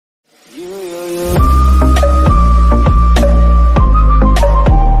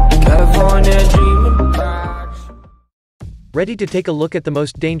Ready to take a look at the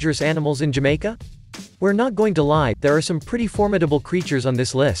most dangerous animals in Jamaica? We're not going to lie, there are some pretty formidable creatures on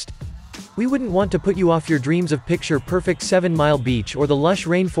this list. We wouldn't want to put you off your dreams of picture-perfect 7 Mile Beach or the lush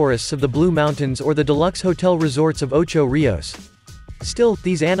rainforests of the Blue Mountains or the deluxe hotel resorts of Ocho Rios. Still,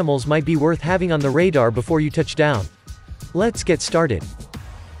 these animals might be worth having on the radar before you touch down. Let's get started.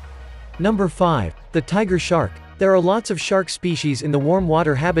 Number 5. The tiger shark. There are lots of shark species in the warm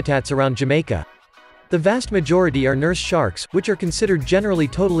water habitats around Jamaica. The vast majority are nurse sharks, which are considered generally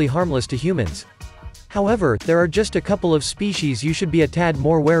totally harmless to humans. However, there are just a couple of species you should be a tad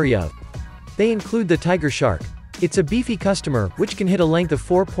more wary of. They include the tiger shark. It's a beefy customer, which can hit a length of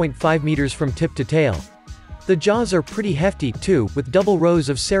 4.5 meters from tip to tail. The jaws are pretty hefty, too, with double rows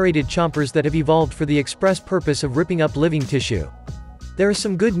of serrated chompers that have evolved for the express purpose of ripping up living tissue. There is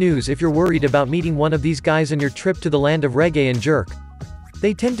some good news if you're worried about meeting one of these guys on your trip to the land of reggae and jerk.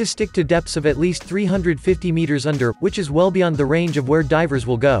 They tend to stick to depths of at least 350 meters under, which is well beyond the range of where divers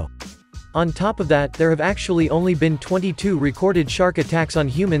will go. On top of that, there have actually only been 22 recorded shark attacks on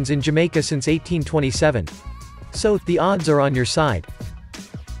humans in Jamaica since 1827. So, the odds are on your side.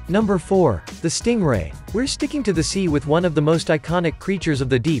 Number 4. The stingray. We're sticking to the sea with one of the most iconic creatures of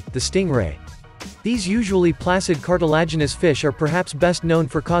the deep, the stingray. These usually placid cartilaginous fish are perhaps best known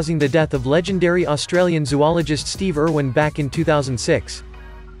for causing the death of legendary Australian zoologist Steve Irwin back in 2006.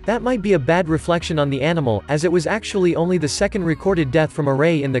 That might be a bad reflection on the animal, as it was actually only the second recorded death from a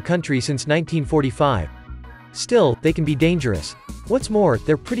ray in the country since 1945. Still, they can be dangerous. What's more,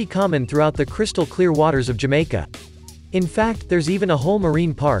 they're pretty common throughout the crystal clear waters of Jamaica. In fact, there's even a whole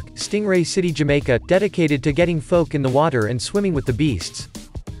marine park, Stingray City, Jamaica, dedicated to getting folk in the water and swimming with the beasts.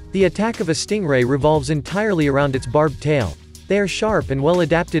 The attack of a stingray revolves entirely around its barbed tail. They are sharp and well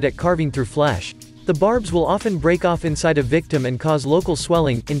adapted at carving through flesh. The barbs will often break off inside a victim and cause local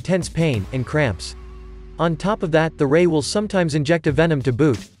swelling, intense pain, and cramps. On top of that, the ray will sometimes inject a venom to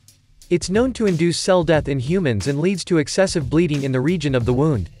boot. It's known to induce cell death in humans and leads to excessive bleeding in the region of the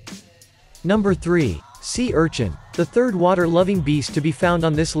wound. Number 3. Sea urchin. The third water-loving beast to be found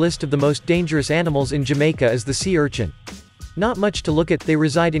on this list of the most dangerous animals in Jamaica is the sea urchin. Not much to look at, they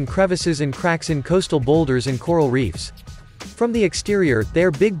reside in crevices and cracks in coastal boulders and coral reefs. From the exterior, they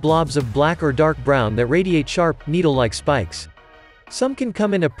are big blobs of black or dark brown that radiate sharp, needle-like spikes. Some can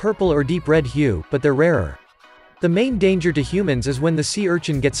come in a purple or deep red hue, but they're rarer. The main danger to humans is when the sea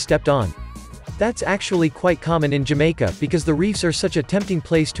urchin gets stepped on. That's actually quite common in Jamaica because the reefs are such a tempting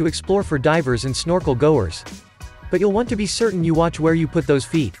place to explore for divers and snorkel goers. But you'll want to be certain you watch where you put those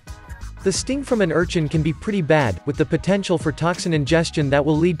feet. The sting from an urchin can be pretty bad, with the potential for toxin ingestion that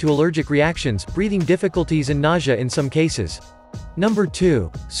will lead to allergic reactions, breathing difficulties and nausea in some cases. Number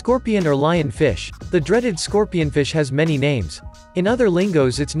 2. Scorpion or lionfish. The dreaded scorpionfish has many names. In other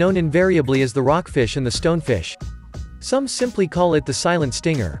lingos it's known invariably as the rockfish and the stonefish. Some simply call it the silent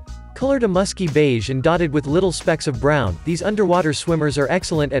stinger. Colored a musky beige and dotted with little specks of brown, these underwater swimmers are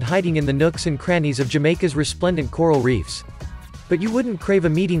excellent at hiding in the nooks and crannies of Jamaica's resplendent coral reefs. But you wouldn't crave a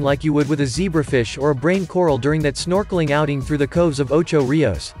meeting like you would with a zebrafish or a brain coral during that snorkeling outing through the coves of Ocho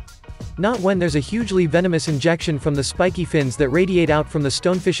Rios. Not when there's a hugely venomous injection from the spiky fins that radiate out from the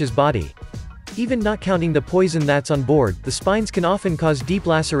stonefish's body. Even not counting the poison that's on board, the spines can often cause deep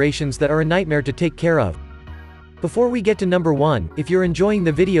lacerations that are a nightmare to take care of. Before we get to number 1, if you're enjoying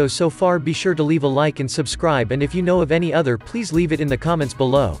the video so far, be sure to leave a like and subscribe, and if you know of any other, please leave it in the comments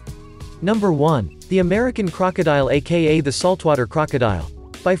below. Number 1. The American crocodile, aka the saltwater crocodile.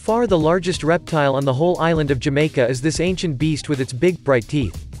 By far the largest reptile on the whole island of Jamaica is this ancient beast with its big, bright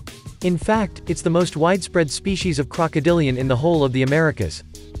teeth. In fact, it's the most widespread species of crocodilian in the whole of the Americas.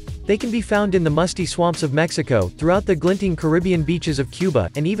 They can be found in the musty swamps of Mexico, throughout the glinting Caribbean beaches of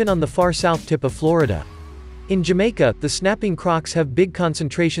Cuba, and even on the far south tip of Florida. In Jamaica, the snapping crocs have big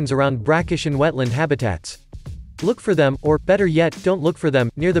concentrations around brackish and wetland habitats. Look for them, or, better yet, don't look for them,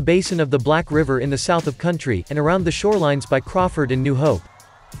 near the basin of the Black River in the south of country, and around the shorelines by Crawford and New Hope.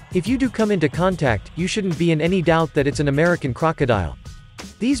 If you do come into contact, you shouldn't be in any doubt that it's an American crocodile.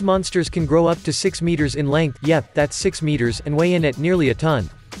 These monsters can grow up to 6 meters in length, yep, that's 6 meters, and weigh in at nearly a ton.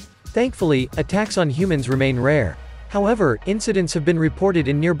 Thankfully, attacks on humans remain rare. However, incidents have been reported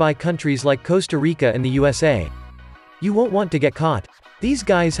in nearby countries like Costa Rica and the USA. You won't want to get caught. These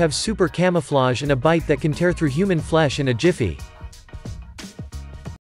guys have super camouflage and a bite that can tear through human flesh in a jiffy.